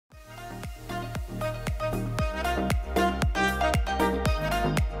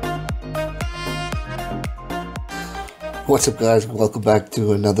What's up guys, welcome back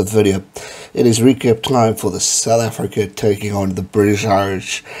to another video. It is recap time for the South Africa taking on the British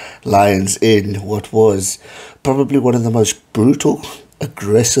Irish Lions in what was probably one of the most brutal,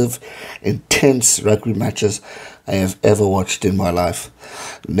 aggressive, intense rugby matches I have ever watched in my life.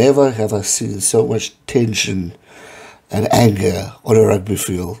 Never have I seen so much tension and anger on a rugby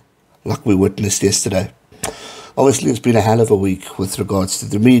field like we witnessed yesterday. Obviously, it's been a hell of a week with regards to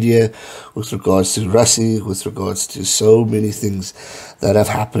the media, with regards to Rugby, with regards to so many things that have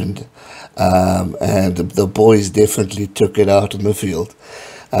happened. And the boys definitely took it out on the field.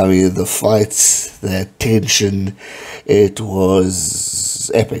 I mean, the fights, the tension, it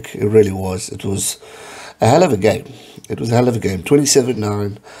was epic. It really was. It was a hell of a game. It was a hell of a game.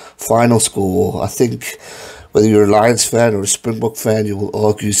 27-9, final score. I think whether you're a Lions fan or a Springbok fan, you will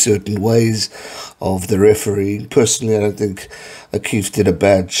argue certain ways of the refereeing. Personally, I don't think O'Keefe did a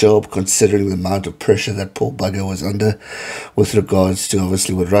bad job considering the amount of pressure that Paul Bugger was under with regards to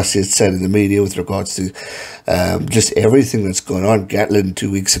obviously what Rusty had said in the media, with regards to just everything that's going on. Gatlin 2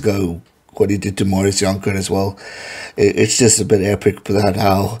 weeks ago, what he did to Maurice Jonker as well. It's just a bit epic about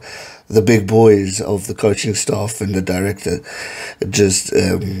how the big boys of the coaching staff and the director just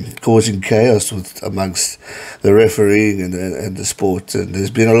causing chaos amongst the refereeing and the sport. And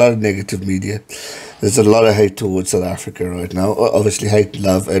there's been a lot of negative media. There's a lot of hate towards South Africa right now. Obviously hate,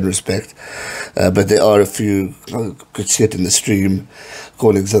 love and respect. But there are a few, I could see it in the stream,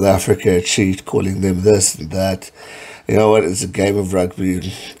 calling South Africa a cheat, calling them this and that. You know what, it's a game of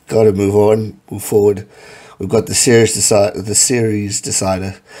rugby. Got to move on, move forward. We've got the series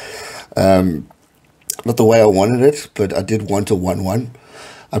decider. Not the way I wanted it, but I did want a 1-1.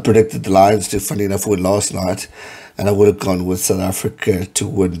 I predicted the Lions to, funny enough, win last night, and I would have gone with South Africa to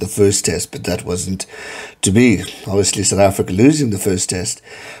win the first test, but that wasn't to be. Obviously, South Africa losing the first test,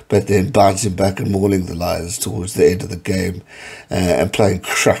 but then bouncing back and mauling the Lions towards the end of the game and playing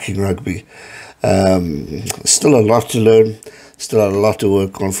cracking rugby. Still a lot to learn, still a lot to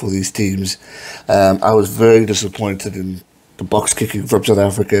work on for these teams. I was very disappointed in the box kicking from South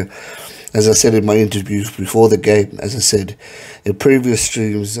Africa. As I said in my interviews before the game, as I said in previous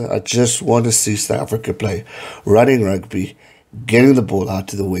streams, I just want to see South Africa play running rugby, getting the ball out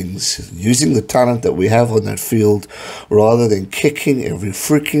to the wings, using the talent that we have on that field, rather than kicking every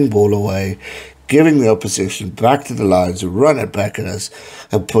freaking ball away, giving the opposition back to the Lions, run it back at us,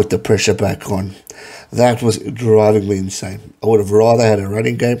 and put the pressure back on. That was driving me insane. I would have rather had a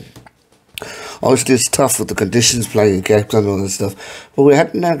running game. Obviously, it's tough with the conditions, playing in Cape Town and all that stuff, but we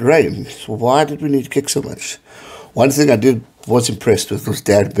hadn't had rain, so why did we need to kick so much? One thing I was impressed with was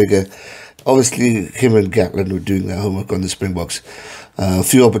Dan Bigger. Obviously, him and Gatlin were doing their homework on the Springboks. A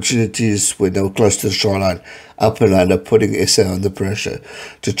few opportunities when they were close to the try line, up and under, putting SA under pressure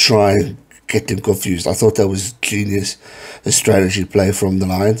to try and get them confused. I thought that was genius, a strategy play from the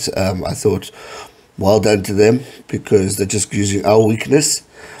Lions. I thought, well done to them, because they're just using our weakness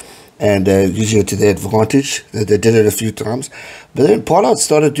and using it to their advantage. They did it a few times. But then Pollard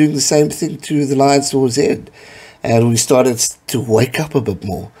started doing the same thing to the Lions towards the end. And we started to wake up a bit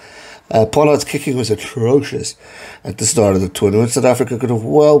more. Pollard's kicking was atrocious at the start of the tournament. South Africa could have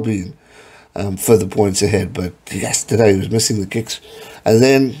well been further points ahead. But yesterday he was missing the kicks. And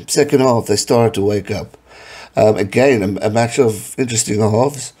then second half, they started to wake up. Again, a match of interesting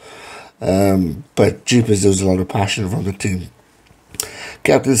halves. But jeepers, there was a lot of passion from the team.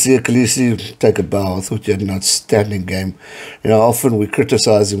 Captain Siya Kolisi, take a bow. I thought you had an outstanding game. You know, often we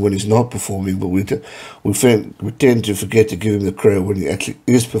criticise him when he's not performing, but we tend to forget to give him the credit when he actually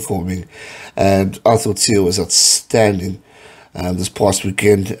is performing. And I thought Siya was outstanding this past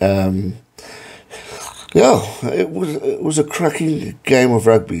weekend. Yeah, it was a cracking game of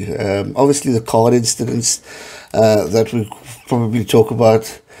rugby. Obviously, the card incidents that we probably talk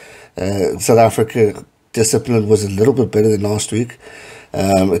about, South Africa discipline was a little bit better than last week.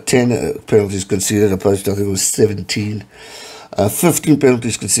 10 penalties conceded opposed to, I think it was 17. 15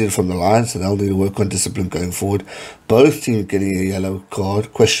 penalties conceded from the Lions, so they'll need to work on discipline going forward. Both teams getting a yellow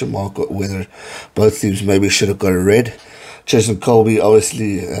card, question mark whether both teams maybe should have got a red. Chesson Colby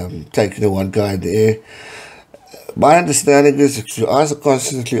obviously taking the one guy in the air. My understanding is if your eyes are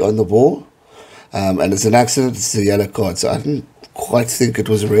constantly on the ball and it's an accident, it's a yellow card. So I didn't quite think it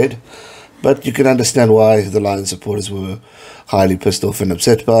was a red. But you can understand why the Lions supporters were highly pissed off and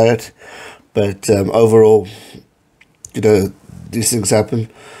upset by it. But overall, you know, these things happen.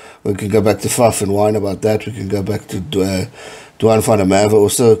 We can go back to Faf and whine about that. We can go back to Duan van der Merwe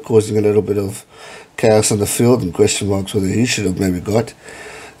also causing a little bit of chaos on the field and question marks whether he should have maybe got.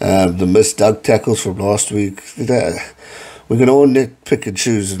 The missed dug tackles from last week. we can all nitpick and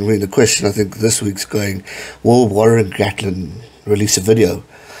choose. And I mean, the question I think this week's going, will Warren Gatlin release a video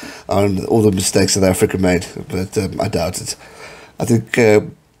on all the mistakes South Africa made? But I doubt it. I think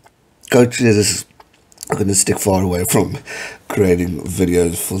coaches are going to stick far away from creating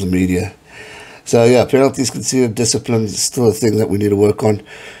videos for the media. So yeah, penalties conceded, discipline is still a thing that we need to work on.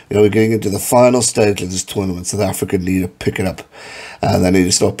 You know, we're getting into the final stage of this tournament. South Africa need to pick it up. And they need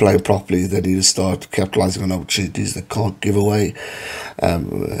to start playing properly. They need to start capitalising on opportunities. They can't give away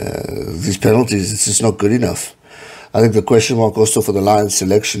these penalties. It's just not good enough. I think the question mark also for the Lions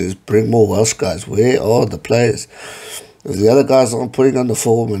selection is bring more Welsh guys. Where are the players? If the other guys aren't putting on the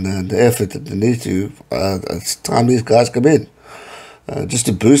form and the effort that they need to, it's time these guys come in. Just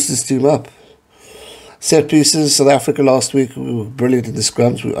to boost this team up. Set pieces, South Africa last week, we were brilliant in the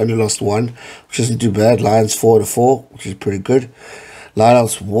scrums. We only lost one, which isn't too bad. Lions 4-4, which is pretty good.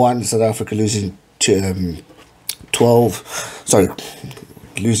 Lions 1, South Africa losing to 10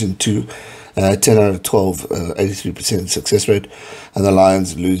 out of 12, 83% success rate. And the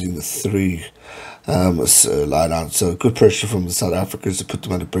Lions losing 3 line out. So good pressure from the South Africans to put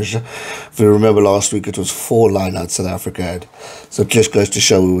them under pressure. If you remember last week, it was 4 line outs South Africa had. So it just goes to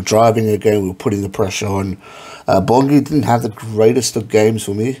show we were driving again, we were putting the pressure on. Bongi didn't have the greatest of games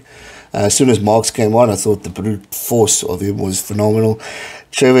for me. As soon as Marks came on, I thought the brute force of him was phenomenal.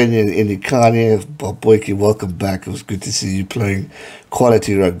 Trevor and Ikanye, Boyki, welcome back. It was good to see you playing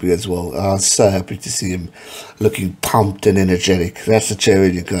quality rugby as well. I was so happy to see him looking pumped and energetic. That's the Trevor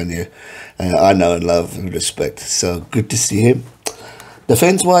and Ikanye I know and love and respect. So good to see him.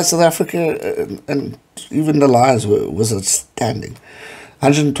 Defence-wise, South Africa and even the Lions was outstanding.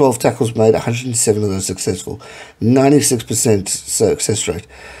 112 tackles made, 107 of those successful, 96% success rate.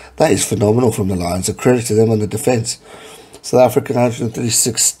 That is phenomenal from the Lions. A credit to them on the defence. South Africa,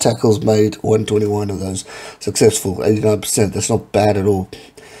 136 tackles made, 121 of those successful, 89%. That's not bad at all.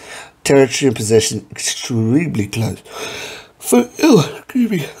 Territory and possession, extremely close.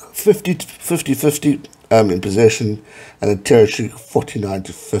 50-50 in possession, and the territory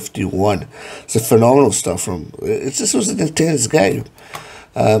 49-51. It's a phenomenal stuff from. It just was an intense game.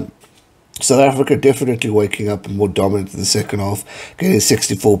 South Africa definitely waking up and more dominant in the second half, getting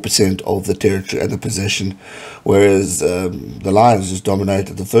 64% of the territory and the possession, whereas the Lions just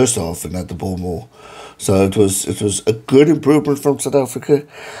dominated the first half and had the ball more. So it was a good improvement from South Africa.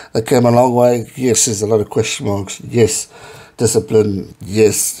 They came a long way. Yes, there's a lot of question marks. Yes, discipline.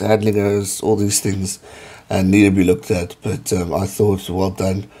 Yes, handling errors. All these things need to be looked at. But I thought well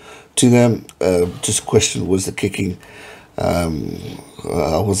done to them. Just question was the kicking.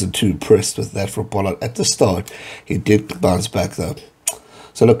 I wasn't too impressed with that for Pollard at the start. He did bounce back though.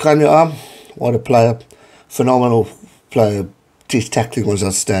 So look, Kanye, what a player, phenomenal player. His tackling was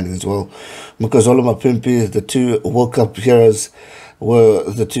outstanding as well. Because Mapimpi, the 2 World Cup heroes, were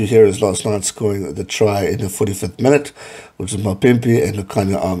the 2 heroes last night, scoring the try in the 45th minute, which was Mapimpi and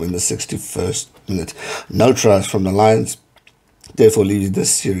Lukanya in the 61st minute. No tries from the Lions, therefore leaving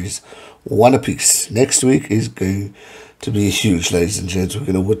this series 1 apiece. Next week is going to be huge, ladies and gents. We're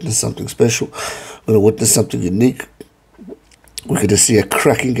going to witness something special. We're going to witness something unique. We're going to see a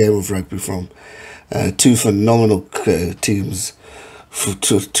cracking game of rugby from 2 phenomenal teams,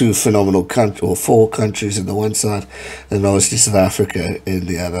 2 phenomenal countries, or 4 countries on the one side, and obviously South Africa in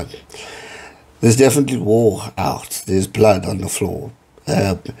the other. There's definitely war out. There's blood on the floor.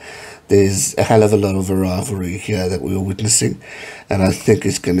 There's a hell of a lot of a rivalry here that we're witnessing, and I think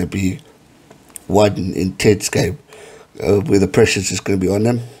it's going to be one intense game where the pressure's just going to be on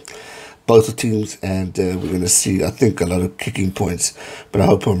them, both the teams, and we're going to see, I think, a lot of kicking points, but I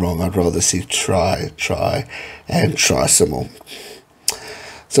hope I'm wrong. I'd rather see try some more.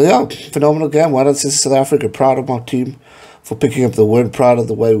 So yeah, phenomenal game. Well done to South Africa. Proud of my team for picking up the win. Proud of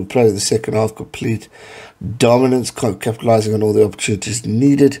the way we played in the second half. Complete dominance, capitalising on all the opportunities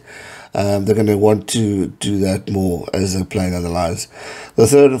needed. They're going to want to do that more as they're playing on the Lions. The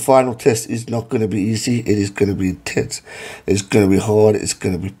third and final test is not going to be easy. It is going to be intense. It's going to be hard. It's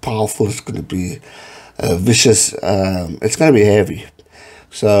going to be powerful. It's going to be vicious. It's going to be heavy.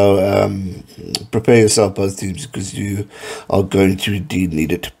 So prepare yourself, both teams, because you are going to indeed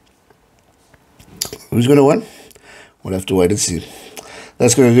need it. Who's going to win? We'll have to wait and see.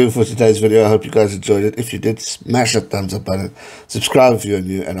 That's going to do it for today's video. I hope you guys enjoyed it. If you did, smash that thumbs up button. Subscribe if you're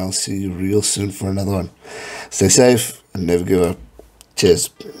new, and I'll see you real soon for another one. Stay safe and never give up. Cheers.